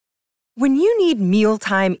When you need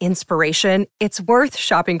mealtime inspiration, it's worth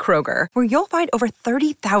shopping Kroger, where you'll find over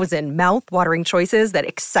 30,000 mouth-watering choices that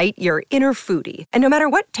excite your inner foodie. And no matter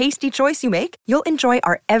what tasty choice you make, you'll enjoy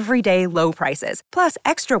our everyday low prices, plus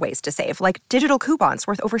extra ways to save, like digital coupons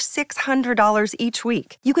worth over $600 each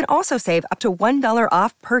week. You can also save up to $1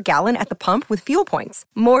 off per gallon at the pump with fuel points.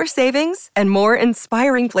 More savings and more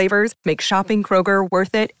inspiring flavors make shopping Kroger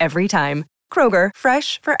worth it every time. Kroger,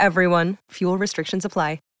 fresh for everyone. Fuel restrictions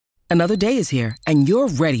apply. Another day is here, and you're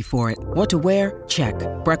ready for it. What to wear? Check.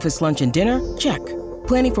 Breakfast, lunch, and dinner? Check.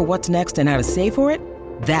 Planning for what's next and how to save for it?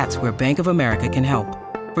 That's where Bank of America can help.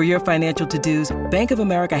 For your financial to-dos, Bank of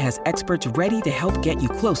America has experts ready to help get you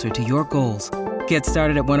closer to your goals. Get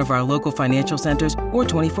started at one of our local financial centers or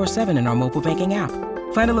 24/7 in our mobile banking app.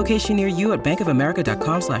 Find a location near you at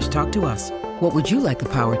bankofamerica.com/talktous. What would you like the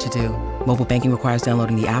power to do? Mobile banking requires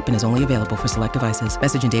downloading the app and is only available for select devices.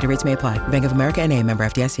 Message and data rates may apply. Bank of America N.A., member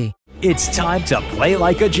FDIC. It's time to Play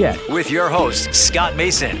Like a Jet with your host, Scott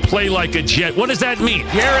Mason. Play like a Jet. What does that mean?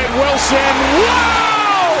 Garrett Wilson.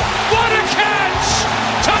 Wow! What a catch!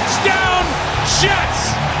 Touchdown,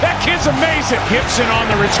 Jets! That kid's amazing. Gibson on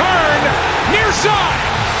the return. Near side.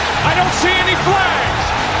 I don't see any flags.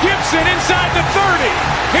 Gibson inside the 30.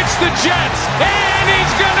 Hits the Jets. And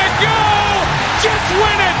he's going to go! Jets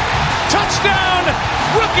win it! Touchdown!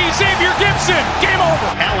 Rookie Xavier Gibson. Game over.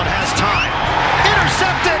 Allen has time.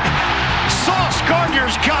 Intercepted. Sauce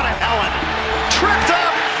Gardner's got it. Allen tripped up.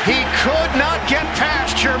 He could not get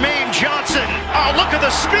past Jermaine Johnson. Oh, look at the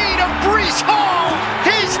speed of Breece Hall.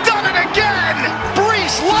 He's done it again.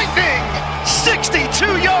 Breece Lightning.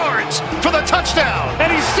 62 yards for the touchdown.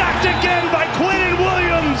 And he's sacked again by Quinnen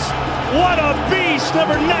Williams. What a beast.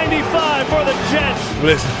 Number 95 for the Jets.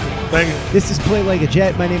 Listen, thank you. This is Play Like a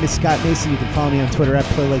Jet. My name is Scott Mason. You can follow me on Twitter at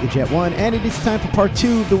PlayLikeAJet1. And it is time for part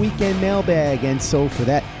 2 of the weekend mailbag. And so for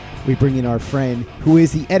that, we bring in our friend who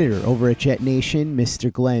is the editor over at Jet Nation,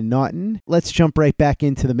 Mr. Glenn Naughton. Let's jump right back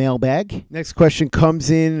into the mailbag. Next question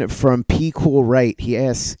comes in from P. Cool Right. He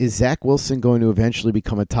asks, is Zach Wilson going to eventually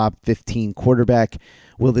become a top 15 quarterback?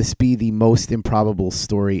 Will this be the most improbable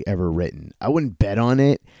story ever written? I wouldn't bet on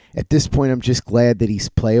it. At this point, I'm just glad that he's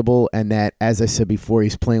playable and that, as I said before,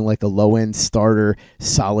 he's playing like a low-end starter,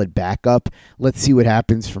 solid backup. Let's see what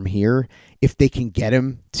happens from here. If they can get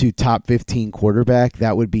him to top 15 quarterback,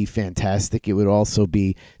 that would be fantastic. It would also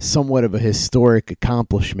be somewhat of a historic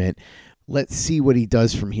accomplishment. Let's see what he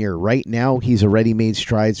does from here. Right now, he's already made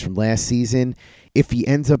strides from last season. If he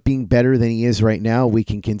ends up being better than he is right now, we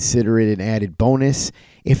can consider it an added bonus.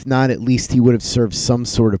 If not, at least he would have served some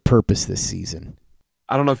sort of purpose this season.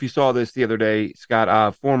 I don't know if you saw this the other day,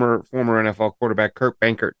 Scott, former NFL quarterback Kirk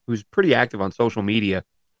Bankert, who's pretty active on social media,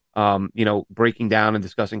 breaking down and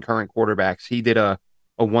discussing current quarterbacks. He did a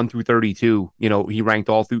 1 through 32. He ranked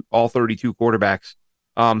all 32 quarterbacks.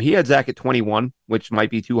 He had Zach at 21, which might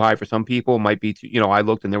be too high for some people. Might be too, I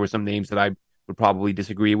looked and there were some names that I would probably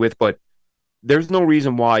disagree with, but there's no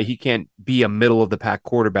reason why he can't be a middle of the pack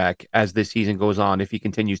quarterback as this season goes on if he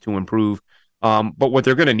continues to improve. But what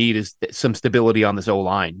they're going to need is some stability on this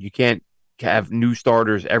O-line. You can't have new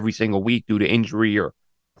starters every single week due to injury or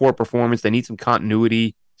poor performance. They need some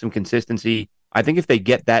continuity, some consistency. I think if they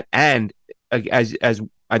get that, and as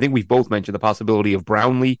I think we've both mentioned, the possibility of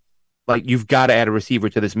Brownlee, like you've got to add a receiver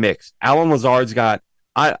to this mix. Alan Lazard's got,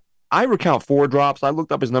 I recount 4 drops. I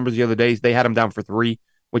looked up his numbers the other day. They had him down for 3,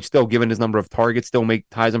 which still, given his number of targets, still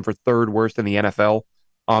ties him for 3rd worst in the NFL.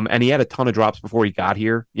 And he had a ton of drops before he got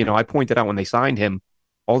here. I pointed out when they signed him,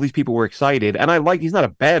 all these people were excited. And he's not a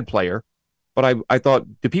bad player, but I thought,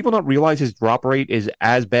 do people not realize his drop rate is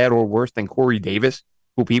as bad or worse than Corey Davis,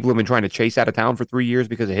 who people have been trying to chase out of town for 3 years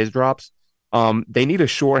because of his drops? They need a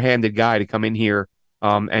sure-handed guy to come in here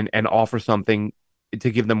and offer something to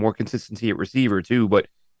give them more consistency at receiver too. But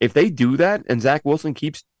if they do that and Zach Wilson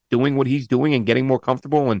keeps doing what he's doing and getting more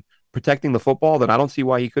comfortable and protecting the football, then I don't see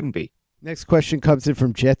why he couldn't be. Next question comes in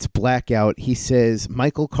from Jets Blackout. He says,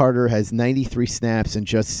 Michael Carter has 93 snaps and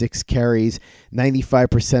just 6 carries.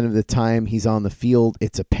 95% of the time he's on the field,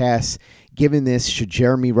 it's a pass. Given this, should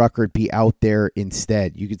Jeremy Ruckert be out there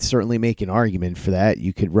instead? You could certainly make an argument for that.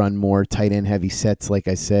 You could run more tight end heavy sets, like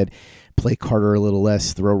I said, play Carter a little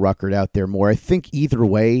less, throw Ruckert out there more. I think either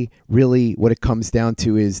way, really what it comes down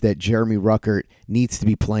to is that Jeremy Ruckert needs to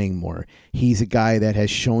be playing more. He's a guy that has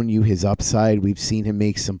shown you his upside. We've seen him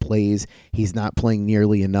make some plays. He's not playing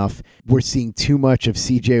nearly enough. We're seeing too much of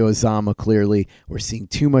C.J. Uzomah, clearly. We're seeing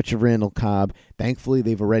too much of Randall Cobb. Thankfully,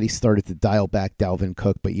 they've already started to dial back Dalvin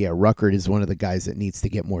Cook. But yeah, Ruckert is one of the guys that needs to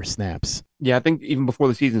get more snaps. Yeah, I think even before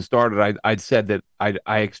the season started, I'd said that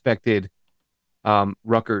I expected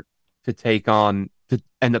Ruckert to take on to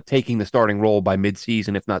end up taking the starting role by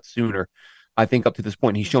midseason, if not sooner. I think up to this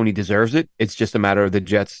point, he's shown he deserves it. It's just a matter of the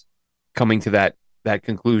Jets coming to that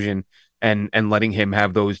conclusion and letting him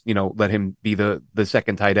have those, let him be the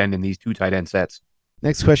second tight end in these two tight end sets.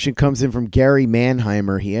 Next question comes in from Gary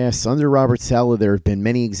Mannheimer. He asks, under Robert Saleh, there have been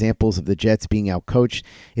many examples of the Jets being outcoached.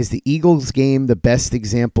 Is the Eagles game the best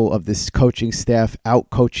example of this coaching staff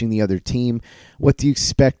outcoaching the other team? What do you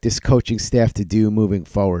expect this coaching staff to do moving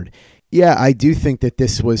forward? Yeah, I do think that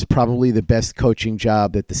this was probably the best coaching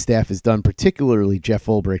job that the staff has done, particularly Jeff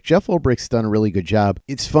Ulbrich. Jeff Ulbrich's done a really good job.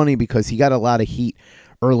 It's funny because he got a lot of heat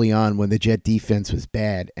early on when the Jet defense was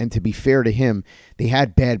bad. And to be fair to him, they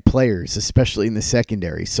had bad players, especially in the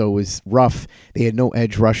secondary. So it was rough. They had no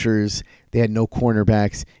edge rushers. They had no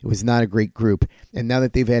cornerbacks. It was not a great group. And now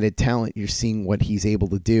that they've added talent, you're seeing what he's able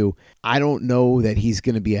to do. I don't know that he's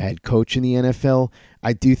going to be a head coach in the NFL.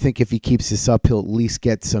 I do think if he keeps this up, he'll at least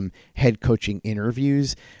get some head coaching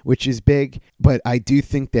interviews, which is big. But I do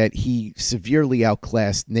think that he severely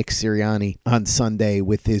outclassed Nick Sirianni on Sunday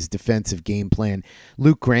with his defensive game plan.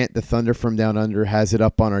 Luke Grant, the Thunder from Down Under, has it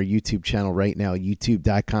up on our YouTube channel right now,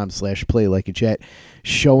 youtube.com/playlikeajet,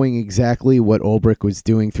 showing exactly what Ulbrich was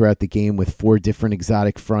doing throughout the game with 4 different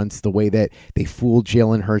exotic fronts, the way that they fooled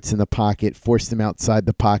Jalen Hurts in the pocket, forced him outside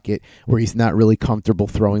the pocket where he's not really comfortable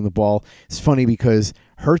throwing the ball. It's funny because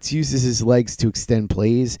Hurts uses his legs to extend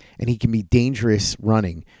plays, and he can be dangerous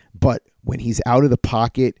running. But when he's out of the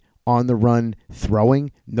pocket, on the run,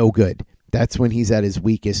 throwing, no good. That's when he's at his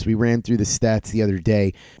weakest. We ran through the stats the other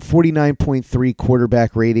day. 49.3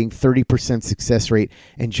 quarterback rating, 30% success rate,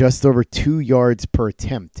 and just over 2 yards per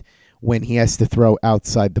attempt when he has to throw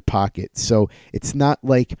outside the pocket. So it's not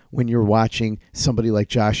like when you're watching somebody like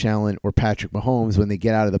Josh Allen or Patrick Mahomes when they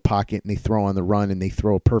get out of the pocket and they throw on the run and they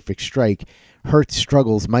throw a perfect strike. Hurts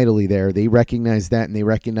struggles mightily there. They recognize that, and they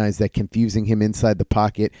recognize that confusing him inside the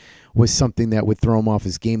pocket was something that would throw him off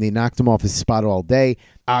his game. They knocked him off his spot all day.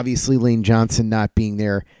 Obviously, Lane Johnson not being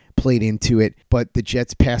there played into it, but the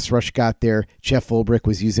Jets pass rush got there. Jeff Ulbrich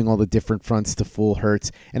was using all the different fronts to fool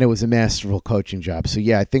Hurts, and it was a masterful coaching job. So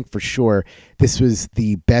yeah, I think for sure this was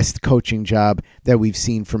the best coaching job that we've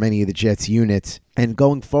seen from any of the Jets units. And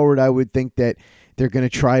going forward, I would think that they're going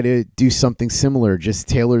to try to do something similar, just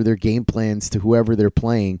tailor their game plans to whoever they're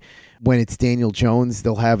playing. When it's Daniel Jones,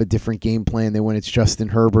 they'll have a different game plan than when it's Justin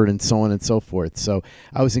Herbert and so on and so forth. So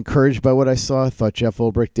I was encouraged by what I saw. I thought Jeff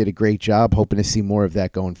Ulbrich did a great job, hoping to see more of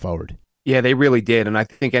that going forward. Yeah, they really did. And I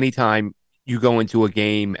think anytime you go into a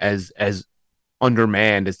game as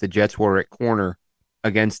undermanned as the Jets were at corner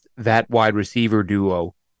against that wide receiver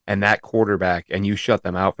duo and that quarterback, and you shut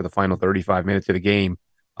them out for the final 35 minutes of the game,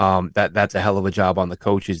 that's a hell of a job on the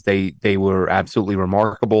coaches. They were absolutely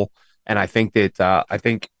remarkable. And I think that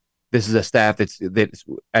this is a staff that's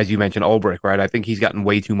as you mentioned, Ulbrich, right? I think he's gotten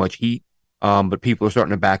way too much heat. But people are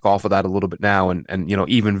starting to back off of that a little bit now. And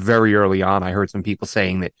even very early on, I heard some people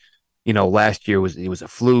saying that, last year was a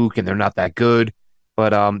fluke and they're not that good.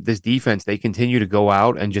 But this defense, they continue to go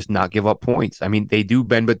out and just not give up points. I mean, they do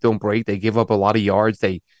bend but don't break. They give up a lot of yards.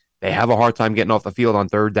 They have a hard time getting off the field on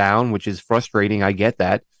third down, which is frustrating. I get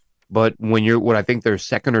that. But when you're what I think they're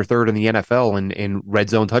second or third in the NFL in red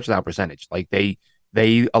zone touchdown percentage, like they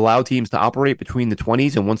allow teams to operate between the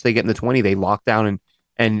 20s, and once they get in the 20, they lock down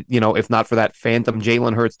and if not for that phantom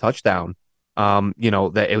Jalen Hurts touchdown,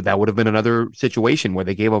 that would have been another situation where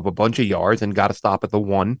they gave up a bunch of yards and got to stop at the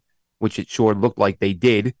 1, which it sure looked like they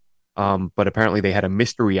did. But apparently they had a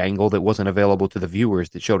mystery angle that wasn't available to the viewers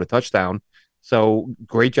that showed a touchdown. So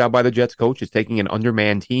great job by the Jets coaches taking an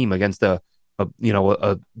undermanned team against a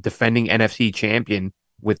defending NFC champion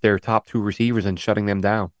with their top 2 receivers and shutting them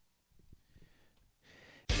down.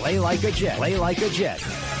 Play like a Jet. Play like a Jet.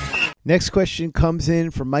 Next question comes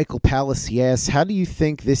in from Michael Pallas. He asks, how do you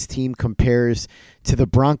think this team compares to the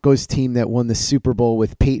Broncos team that won the Super Bowl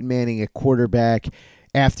with Peyton Manning at quarterback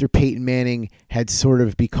after Peyton Manning had sort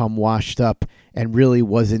of become washed up and really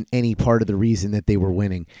wasn't any part of the reason that they were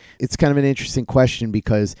winning? It's kind of an interesting question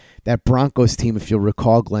because that Broncos team, if you'll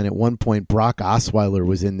recall, Glenn, at one point Brock Osweiler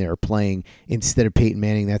was in there playing instead of Peyton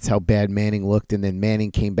Manning. That's how bad Manning looked, and then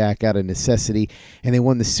Manning came back out of necessity, and they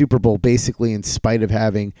won the Super Bowl basically in spite of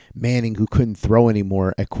having Manning, who couldn't throw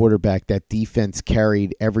anymore, at quarterback. That defense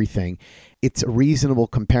carried everything. It's a reasonable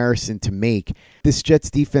comparison to make. This Jets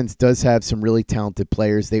defense does have some really talented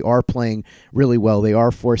players. They are playing really well. They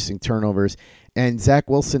are forcing turnovers. And Zach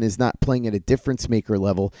Wilson is not playing at a difference maker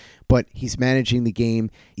level, but he's managing the game.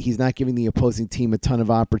 He's not giving the opposing team a ton of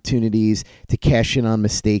opportunities to cash in on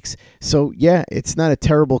mistakes. So yeah, it's not a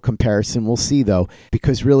terrible comparison. We'll see though,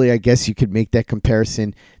 because really I guess you could make that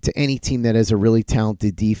comparison to any team that has a really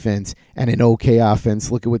talented defense and an okay offense.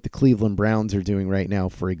 Look at what the Cleveland Browns are doing right now,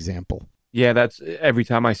 for example. Yeah, that's every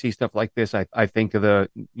time I see stuff like this, I think of the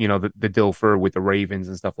Dilfer with the Ravens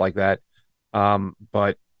and stuff like that.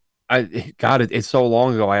 But it's so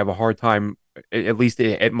long ago. I have a hard time, at least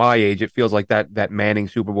at my age, it feels like that Manning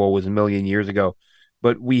Super Bowl was a million years ago.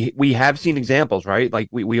 But we have seen examples, right? Like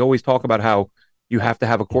we always talk about how you have to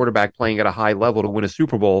have a quarterback playing at a high level to win a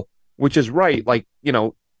Super Bowl, which is right, like,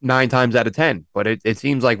 9 times out of 10. But it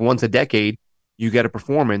seems like once a decade, you get a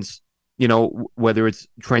performance, whether it's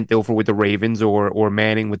Trent Dilfer with the Ravens or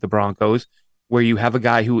Manning with the Broncos, where you have a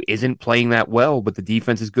guy who isn't playing that well, but the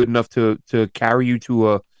defense is good enough to carry you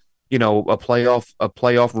to a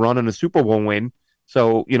playoff run and a Super Bowl win.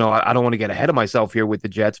 So, I don't want to get ahead of myself here with the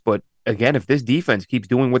Jets, but again, if this defense keeps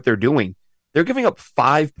doing what they're doing, they're giving up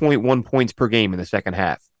 5.1 points per game in the second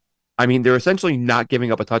half. I mean, they're essentially not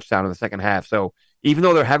giving up a touchdown in the second half. So even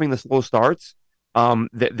though they're having the slow starts,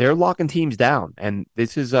 they're locking teams down. And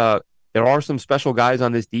this is there are some special guys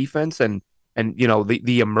on this defense, and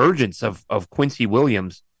the emergence of Quincy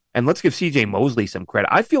Williams. And let's give CJ Mosley some credit.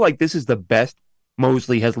 I feel like this is the best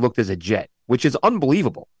Mosley has looked as a Jet, which is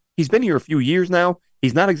unbelievable. He's been here a few years now.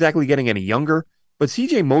 He's not exactly getting any younger, but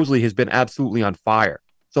CJ Mosley has been absolutely on fire.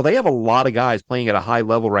 So they have a lot of guys playing at a high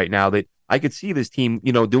level right now that I could see this team,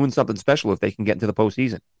 doing something special if they can get into the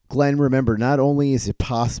postseason. Glenn, remember, not only is it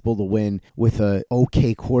possible to win with a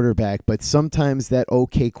okay quarterback, but sometimes that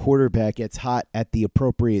okay quarterback gets hot at the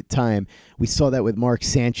appropriate time. We saw that with Mark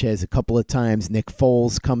Sanchez a couple of times. Nick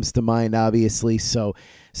Foles comes to mind, obviously. So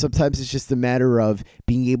sometimes it's just a matter of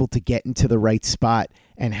being able to get into the right spot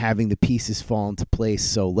and having the pieces fall into place.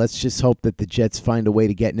 So let's just hope that the Jets find a way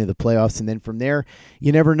to get into the playoffs. And then from there,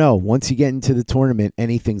 you never know. Once you get into the tournament,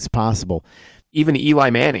 anything's possible. Even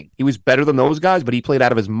Eli Manning, he was better than those guys, but he played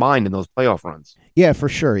out of his mind in those playoff runs. Yeah, for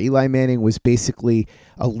sure. Eli Manning was basically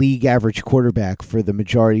a league average quarterback for the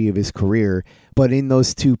majority of his career, but in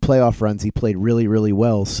those 2 playoff runs, he played really, really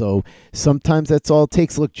well. So sometimes that's all it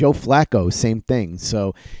takes. Look, Joe Flacco, same thing.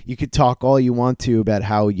 So you could talk all you want to about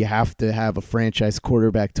how you have to have a franchise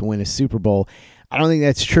quarterback to win a Super Bowl. I don't think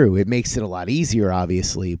that's true. It makes it a lot easier,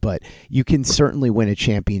 obviously, but you can certainly win a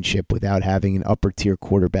championship without having an upper-tier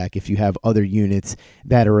quarterback if you have other units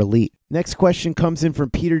that are elite. Next question comes in from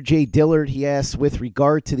Peter J. Dillard. He asks, with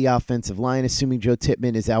regard to the offensive line, assuming Joe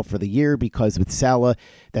Tippmann is out for the year, because with Saleh,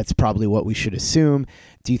 that's probably what we should assume.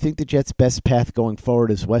 Do you think the Jets' best path going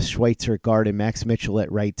forward is Wes Schweitzer at guard and Max Mitchell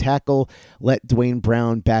at right tackle? Let Dwayne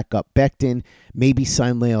Brown back up Becton, maybe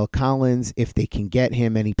sign La'el Collins if they can get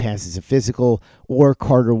him and he passes a physical, or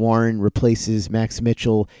Carter Warren replaces Max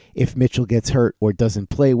Mitchell if Mitchell gets hurt or doesn't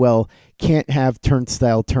play well. Can't have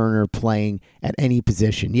Turnstile Turner playing at any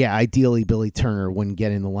position. Yeah, ideally Billy Turner wouldn't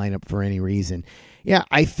get in the lineup for any reason. Yeah,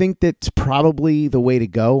 I think that's probably the way to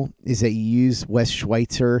go, is that you use Wes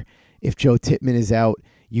Schweitzer. If Joe Tippmann is out,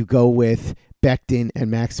 you go with Becton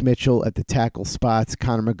and Max Mitchell at the tackle spots.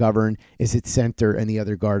 Connor McGovern is at center, and the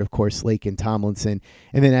other guard, of course, Laken Tomlinson.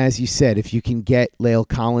 And then, as you said, if you can get La'el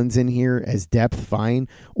Collins in here as depth, fine.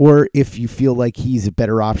 Or if you feel like he's a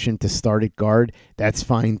better option to start at guard, that's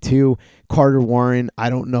fine too. Carter Warren, I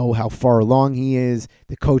don't know how far along he is.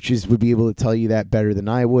 The coaches would be able to tell you that better than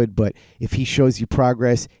I would, but if he shows you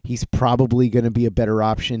progress, he's probably going to be a better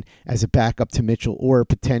option as a backup to Mitchell or a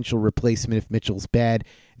potential replacement if Mitchell's bad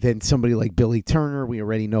than somebody like Billy Turner. We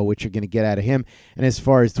already know what you're going to get out of him. And as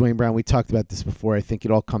far as Dwayne Brown, we talked about this before. I think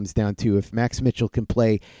it all comes down to if Max Mitchell can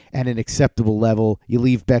play at an acceptable level, you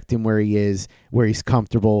leave Becton where he is, where he's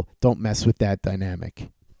comfortable. Don't mess with that dynamic.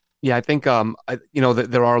 Yeah, I think there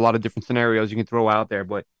are a lot of different scenarios you can throw out there,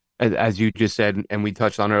 but as you just said and we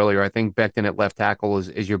touched on earlier, I think Becton at left tackle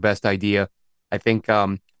is your best idea. I think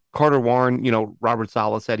Carter Warren, Robert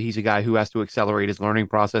Saleh said he's a guy who has to accelerate his learning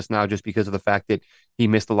process now just because of the fact that he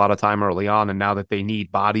missed a lot of time early on, and now that they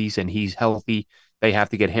need bodies and he's healthy, they have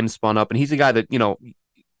to get him spun up. And he's a guy that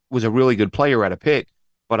was a really good player at a Pitt.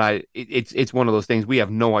 But it's one of those things. We have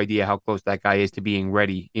no idea how close that guy is to being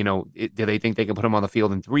ready. Do they think they can put him on the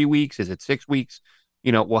field in 3 weeks? Is it 6 weeks?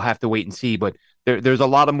 We'll have to wait and see. But there's a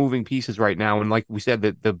lot of moving pieces right now. And like we said,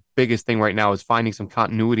 the biggest thing right now is finding some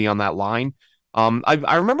continuity on that line.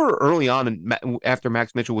 I remember early on, after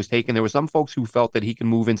Max Mitchell was taken, there were some folks who felt that he can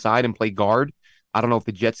move inside and play guard. I don't know if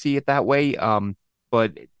the Jets see it that way,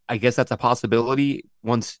 but I guess that's a possibility.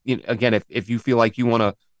 Once again, if you feel like you want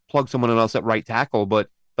to plug someone else at right tackle, but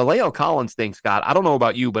the La'el Collins thing, Scott, I don't know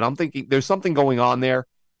about you, but I'm thinking there's something going on there,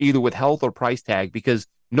 either with health or price tag, because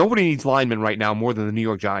nobody needs linemen right now more than the New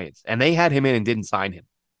York Giants, and they had him in and didn't sign him.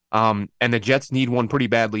 And the Jets need one pretty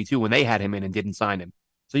badly too, when they had him in and didn't sign him.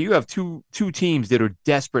 So you have two teams that are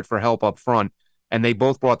desperate for help up front, and they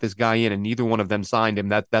both brought this guy in, and neither one of them signed him.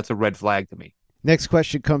 That's a red flag to me. Next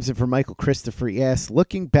question comes in from Michael Christopher. He asks,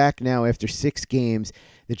 looking back now after 6 games,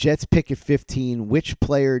 the Jets pick at 15. Which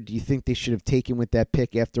player do you think they should have taken with that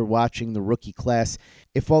pick after watching the rookie class?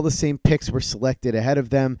 If all the same picks were selected ahead of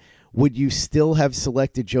them, would you still have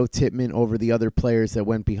selected Joe Tippmann over the other players that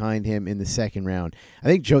went behind him in the second round? I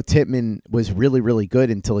think Joe Tippmann was really, really good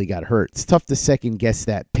until he got hurt. It's tough to second guess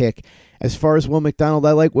that pick. As far as Will McDonald,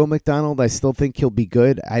 I like Will McDonald. I still think he'll be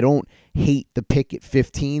good. I don't hate the pick at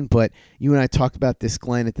 15, but you and I talked about this,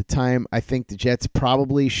 Glenn, at the time. I think the Jets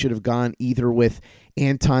probably should have gone either with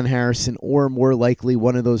Anton Harrison or more likely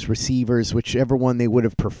one of those receivers, whichever one they would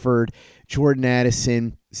have preferred, Jordan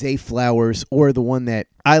Addison, Zay Flowers, or the one that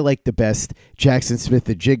I like the best, Jackson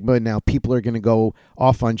Smith-Njigba. Now, people are going to go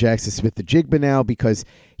off on Jackson Smith-Njigba now because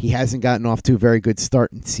he hasn't gotten off to a very good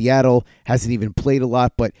start in Seattle, hasn't even played a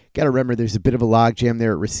lot, but got to remember there's a bit of a logjam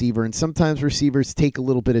there at receiver, and sometimes receivers take a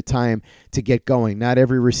little bit of time to get going. Not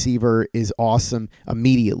every receiver is awesome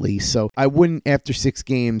immediately, so I wouldn't, after 6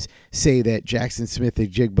 games, say that Jackson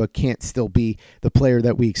Smith-Njigba can't still be the player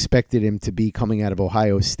that we expected him to be coming out of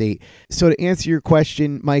Ohio State. So to answer your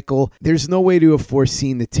question, Michael, there's no way to have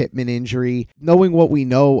foreseen the Tippmann injury. Knowing what we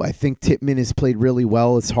know, I think Tippmann has played really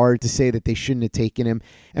well. It's hard to say that they shouldn't have taken him.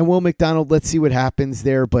 And Will McDonald, let's see what happens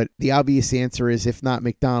there. But the obvious answer is, if not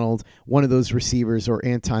McDonald, one of those receivers, or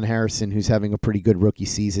Anton Harrison, who's having a pretty good rookie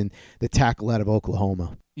season, the tackle out of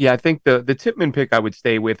Oklahoma. Yeah, I think the Tippmann pick I would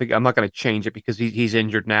stay with. I'm not going to change it because he's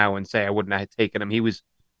injured now and say I wouldn't have taken him. He was,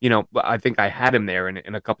 I think I had him there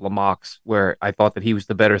in a couple of mocks where I thought that he was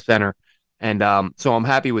the better center. And so I'm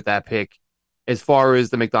happy with that pick. As far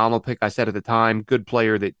as the McDonald pick, I said at the time, good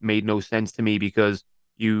player that made no sense to me because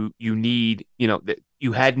you need,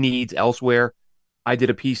 you had needs elsewhere. I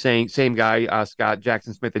did a piece saying, same guy, Scott,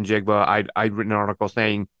 Jackson Smith-Njigba. I'd written an article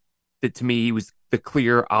saying that to me he was the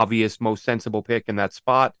clear, obvious, most sensible pick in that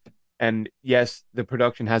spot. And yes, the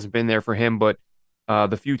production hasn't been there for him, but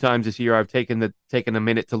the few times this year I've taken a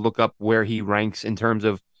minute to look up where he ranks in terms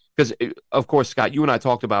of, because of course, Scott, you and I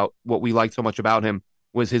talked about what we liked so much about him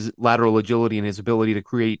was his lateral agility and his ability to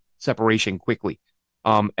create separation quickly.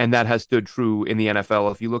 And that has stood true in the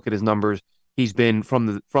NFL. If you look at his numbers, he's been from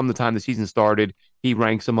the time the season started, he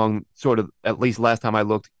ranks among sort of, at least last time I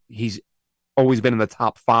looked, he's always been in the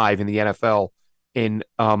top 5 in the NFL in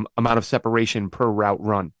amount of separation per route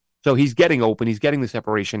run. So he's getting open, he's getting the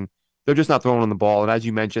separation. They're just not throwing on the ball. And as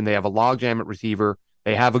you mentioned, they have a logjam at receiver.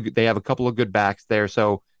 They have a couple of good backs there.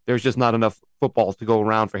 So there's just not enough footballs to go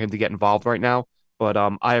around for him to get involved right now. But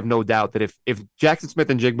I have no doubt that if Jackson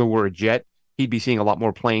Smith-Njigba were a Jet, he'd be seeing a lot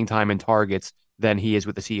more playing time and targets than he is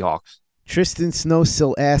with the Seahawks. Tristan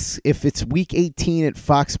Snowsill asks, if it's week 18 at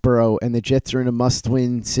Foxborough and the Jets are in a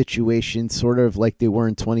must-win situation, sort of like they were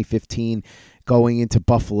in 2015 going into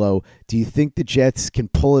Buffalo, do you think the Jets can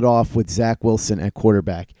pull it off with Zach Wilson at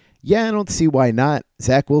quarterback? Yeah, I don't see why not.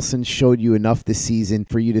 Zach Wilson showed you enough this season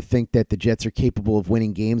for you to think that the Jets are capable of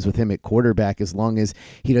winning games with him at quarterback as long as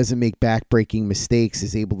he doesn't make back-breaking mistakes,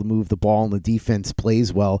 is able to move the ball, and the defense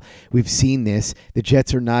plays well. We've seen this. The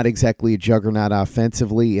Jets are not exactly a juggernaut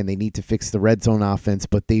offensively, and they need to fix the red zone offense,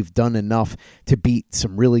 but they've done enough to beat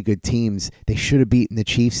some really good teams. They should have beaten the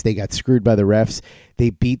Chiefs. They got screwed by the refs. They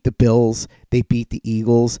beat the Bills. They beat the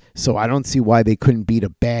Eagles. So I don't see why they couldn't beat a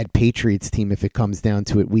bad Patriots team if it comes down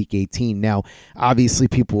to it week 18. Now, obviously,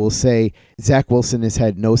 people will say Zach Wilson has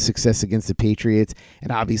had no success against the Patriots,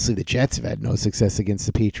 and obviously the Jets have had no success against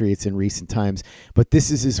the Patriots in recent times. But this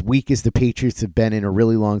is as weak as the Patriots have been in a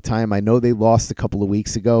really long time. I know they lost a couple of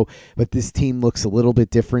weeks ago, but this team looks a little bit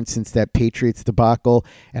different since that Patriots debacle.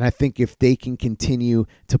 And I think if they can continue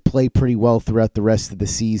to play pretty well throughout the rest of the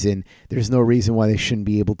season, there's no reason why they shouldn't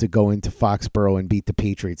be able to go into Foxborough and beat the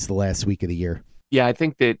Patriots the last week of the year. Yeah, I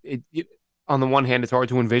think that on the one hand, it's hard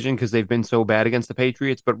to envision because they've been so bad against the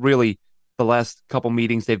Patriots, but really the last couple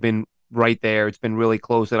meetings, they've been right there. It's been really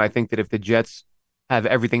close. And I think that if the Jets have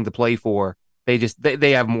everything to play for, they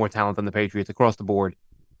have more talent than the Patriots across the board.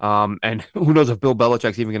 And who knows if Bill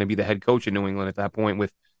Belichick's even going to be the head coach in New England at that point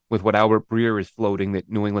with what Albert Breer is floating, that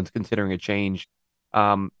New England's considering a change.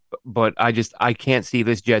 But I can't see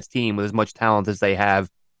this Jets team with as much talent as they have,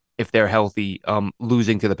 if they're healthy,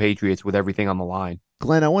 losing to the Patriots with everything on the line.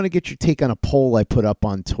 Glenn, I want to get your take on a poll I put up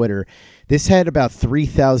on Twitter. This had about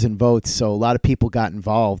 3,000 votes, so a lot of people got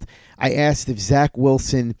involved. I asked if Zach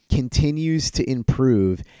Wilson continues to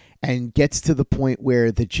improve and gets to the point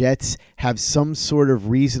where the Jets have some sort of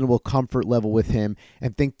reasonable comfort level with him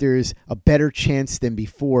and think there's a better chance than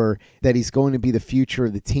before that he's going to be the future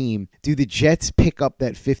of the team. Do the Jets pick up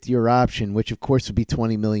that fifth-year option, which of course would be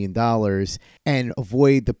 $20 million, and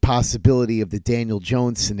avoid the possibility of the Daniel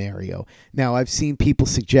Jones scenario? Now, I've seen people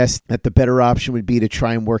suggest that the better option would be to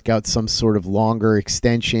try and work out some sort of longer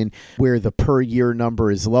extension where the per-year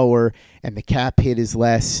number is lower and the cap hit is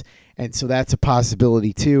less. And so that's a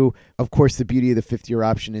possibility too. Of course, the beauty of the fifth-year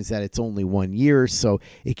option is that it's only 1 year, so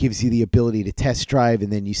it gives you the ability to test drive,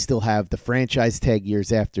 and then you still have the franchise tag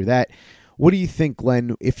years after that. What do you think,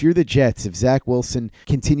 Glenn, if you're the Jets, if Zach Wilson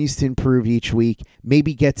continues to improve each week,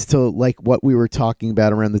 maybe gets to like what we were talking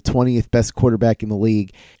about around the 20th best quarterback in the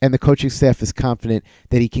league, and the coaching staff is confident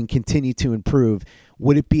that he can continue to improve,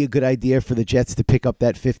 would it be a good idea for the Jets to pick up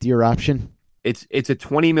that fifth-year option? It's a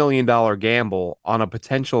 $20 million gamble on a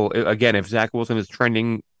potential. Again, if Zach Wilson is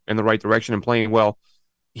trending in the right direction and playing well,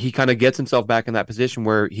 he kind of gets himself back in that position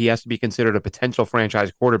where he has to be considered a potential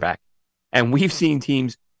franchise quarterback. And we've seen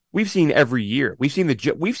every year. We've seen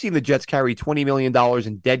the Jets carry $20 million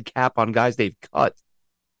in dead cap on guys they've cut.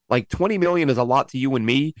 Like $20 million is a lot to you and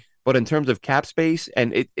me, but in terms of cap space,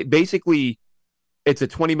 and it basically it's a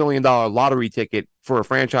 $20 million lottery ticket for a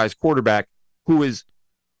franchise quarterback who is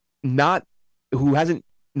not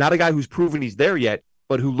a guy who's proven he's there yet,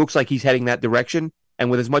 but who looks like he's heading that direction. And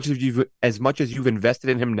with as much as you've invested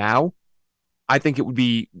in him now, I think it would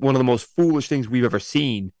be one of the most foolish things we've ever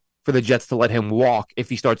seen for the Jets to let him walk if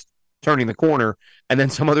he starts turning the corner, and then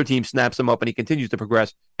some other team snaps him up and he continues to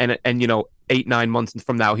progress. And 8-9 months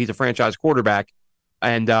from now, he's a franchise quarterback,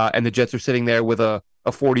 and the Jets are sitting there with a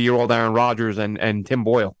 40-year-old Aaron Rodgers and Tim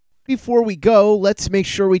Boyle. Before we go, let's make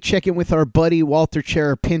sure we check in with our buddy Walter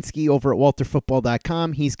Cherepinsky over at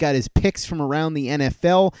walterfootball.com. He's got his picks from around the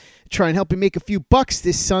NFL. Try and help him make a few bucks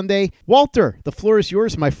this Sunday. Walter, the floor is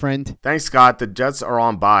yours, my friend. Thanks, Scott. The Jets are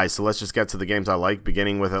on bye, so let's just get to the games I like,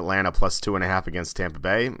 beginning with Atlanta plus 2.5 against Tampa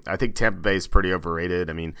Bay. I think Tampa Bay is pretty overrated.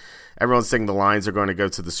 I mean, everyone's saying the Lions are going to go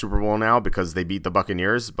to the Super Bowl now because they beat the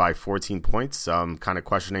Buccaneers by 14 points. I'm kind of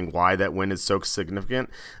questioning why that win is so significant.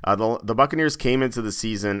 The Buccaneers came into the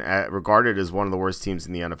season regarded as one of the worst teams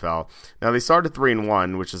in the NFL. Now, they started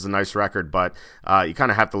 3-1, which is a nice record, but you kind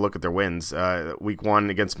of have to look at their wins. Week 1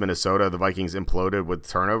 against Minnesota, the Vikings imploded with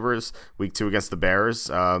turnovers. Week 2 against the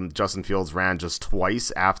Bears, Justin Fields ran just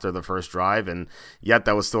twice after the first drive, and yet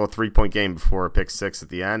that was still a 3-point game before a pick 6 at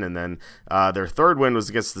the end. And then their third win was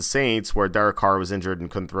against the Saints, where Derek Carr was injured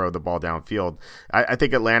and couldn't throw the ball downfield. I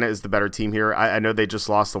think Atlanta is the better team here. I know they just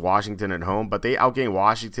lost to Washington at home, but they outgained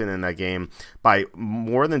Washington in that game by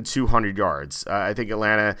more than 200 yards. I think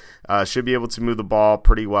Atlanta should be able to move the ball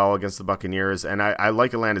pretty well against the Buccaneers, and I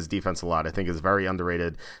like Atlanta's defense a lot. I think it's very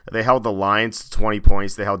underrated. They held the Lions to 20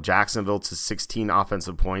 points. They held Jacksonville to 16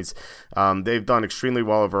 offensive points. They've done extremely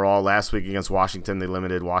well overall. Last week against Washington, they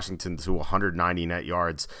limited Washington to 190 net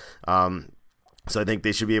yards. So I think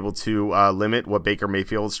they should be able to limit what Baker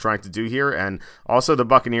Mayfield is trying to do here. And also the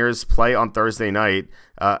Buccaneers play on Thursday night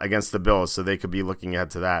against the Bills, so they could be looking ahead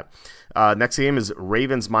to that. Next game is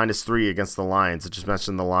Ravens -3 against the Lions. I just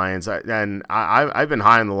mentioned the Lions. And I've been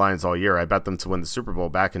high on the Lions all year. I bet them to win the Super Bowl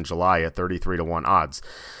back in July at 33-1 odds.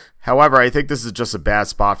 However, I think this is just a bad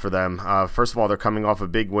spot for them. First of all, they're coming off a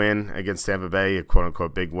big win against Tampa Bay, a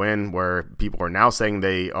quote-unquote big win, where people are now saying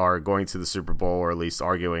they are going to the Super Bowl, or at least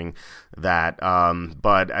arguing that.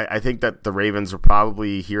 But I think that the Ravens are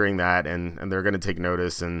probably hearing that, and they're going to take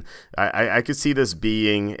notice. And I could see this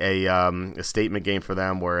being a statement game for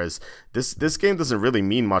them, whereas this game doesn't really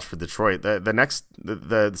mean much for Detroit.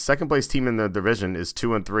 The second-place team in the division is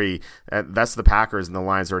 2-3. That's the Packers, and the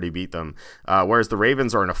Lions already beat them. Whereas the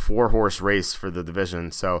Ravens are in a 4-horse race for the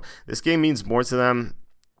division. So this game means more to them.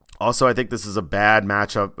 Also, I think this is a bad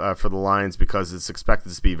matchup for the Lions because it's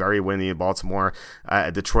expected to be very windy in Baltimore.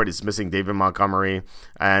 Detroit is missing David Montgomery,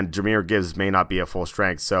 and Jahmyr Gibbs may not be at full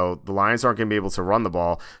strength. So the Lions aren't going to be able to run the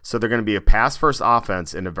ball. So they're going to be a pass-first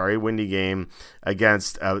offense in a very windy game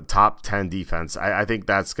against a top 10 defense. I think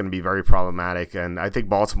that's going to be very problematic, and I think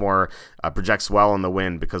Baltimore projects well in the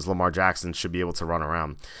win because Lamar Jackson should be able to run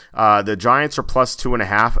around. The Giants are plus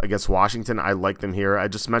 2.5 against Washington. I like them here. I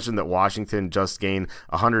just mentioned that Washington just gained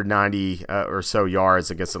 190 290 or so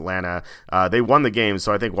yards against Atlanta. They won the game,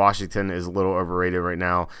 so I think Washington is a little overrated right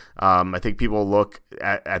now. I think people look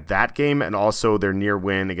at that game and also their near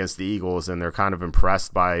win against the Eagles, and they're kind of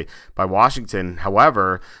impressed by Washington.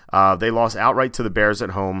 However, they lost outright to the Bears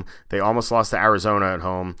at home. They almost lost to Arizona at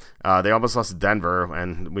home. They almost lost to Denver,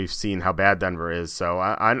 and we've seen how bad Denver is. So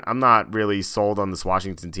I'm not really sold on this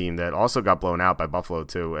Washington team that also got blown out by Buffalo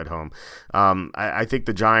too at home. I think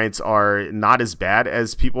the Giants are not as bad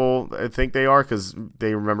as people think they are because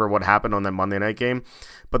they remember what happened on that Monday night game.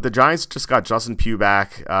 But the Giants just got Justin Pugh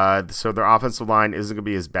back, so their offensive line isn't going to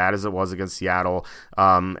be as bad as it was against Seattle.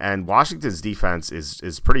 And Washington's defense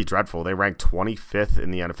is pretty dreadful. They rank 25th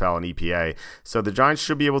in the NFL in EPA. So the Giants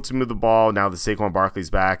should be able to move the ball now that Saquon Barkley's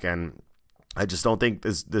back, and I just don't think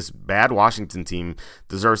this bad Washington team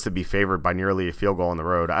deserves to be favored by nearly a field goal on the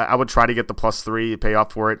road. I would try to get the +3, pay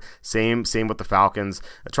off for it. Same with the Falcons.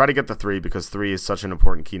 I try to get the 3 because 3 is such an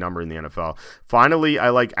important key number in the NFL. Finally, I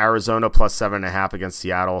like Arizona +7.5 against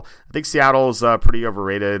Seattle. I think Seattle's pretty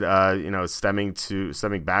overrated. Stemming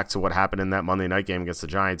back to what happened in that Monday night game against the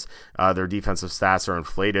Giants. Their defensive stats are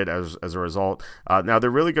inflated as a result. Now they're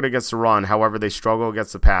really good against the run. However, they struggle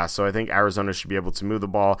against the pass. So I think Arizona should be able to move the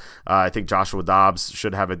ball. I think Joshua Dobbs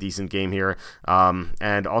should have a decent game here.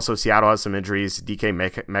 And also Seattle has some injuries.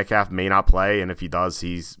 DK Metcalf may not play, and if he does,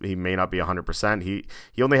 he may not be 100%. He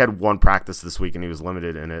only had one practice this week, and he was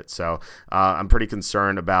limited in it. So I'm pretty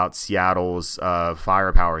concerned about Seattle's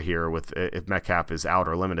firepower here with if Metcalf is out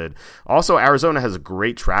or limited. Also, Arizona has a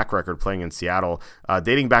great track record playing in Seattle.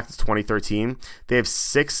 Dating back to 2013, they have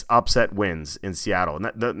 6 upset wins in Seattle.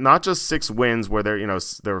 Not just 6 wins where they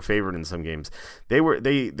were favored in some games.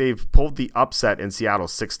 They've pulled the upset in Seattle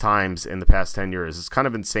 6 times in the past 10 years. It's kind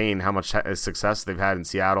of insane how much success they've had in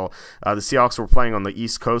Seattle. The Seahawks were playing on the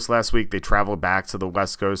East Coast last week. They traveled back to the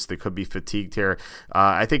West Coast. They could be fatigued here.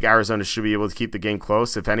 I think Arizona should be able to keep the game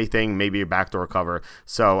close. If anything, maybe a backdoor cover.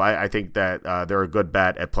 So I think that they're a good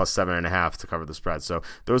bet at +7.5 to cover the spread. So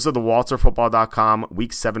those are the WalterFootball.com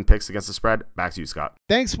Week 7 picks against the spread. Back to you, Scott.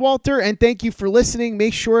 Thanks, Walter, and thank you for listening.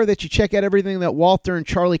 Make sure that you check out everything that Walter and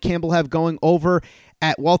Charlie Campbell have going over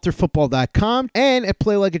at WalterFootball.com and at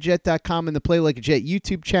PlayLikeAJet.com and the Play Like a Jet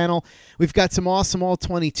YouTube channel. We've got some awesome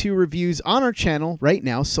All-22 reviews on our channel right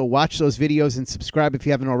now, so watch those videos and subscribe if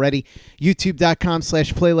you haven't already.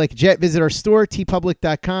 YouTube.com/PlayLikeAJet. Visit our store,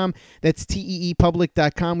 TeePublic.com. That's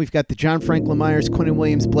TeePublic.com. We've got the John Franklin Myers, Quentin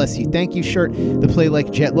Williams, Bless You, Thank You shirt, the Play Like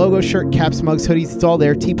a Jet logo shirt, caps, mugs, hoodies. It's all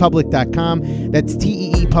there. TeePublic.com. That's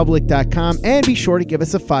TeePublic.com. And be sure to give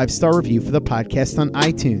us a 5-star review for the podcast on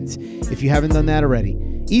iTunes if you haven't done that already.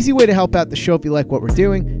 Easy way to help out the show if you like what we're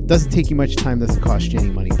doing. Doesn't take you much time, doesn't cost you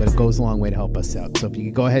any money, but it goes a long way to help us out. So if you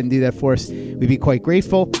could go ahead and do that for us, we'd be quite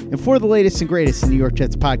grateful. And for the latest and greatest in New York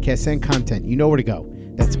Jets podcasts and content, you know where to go.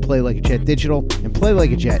 That's Play Like a Jet Digital and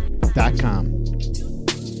PlayLikeAJet.com.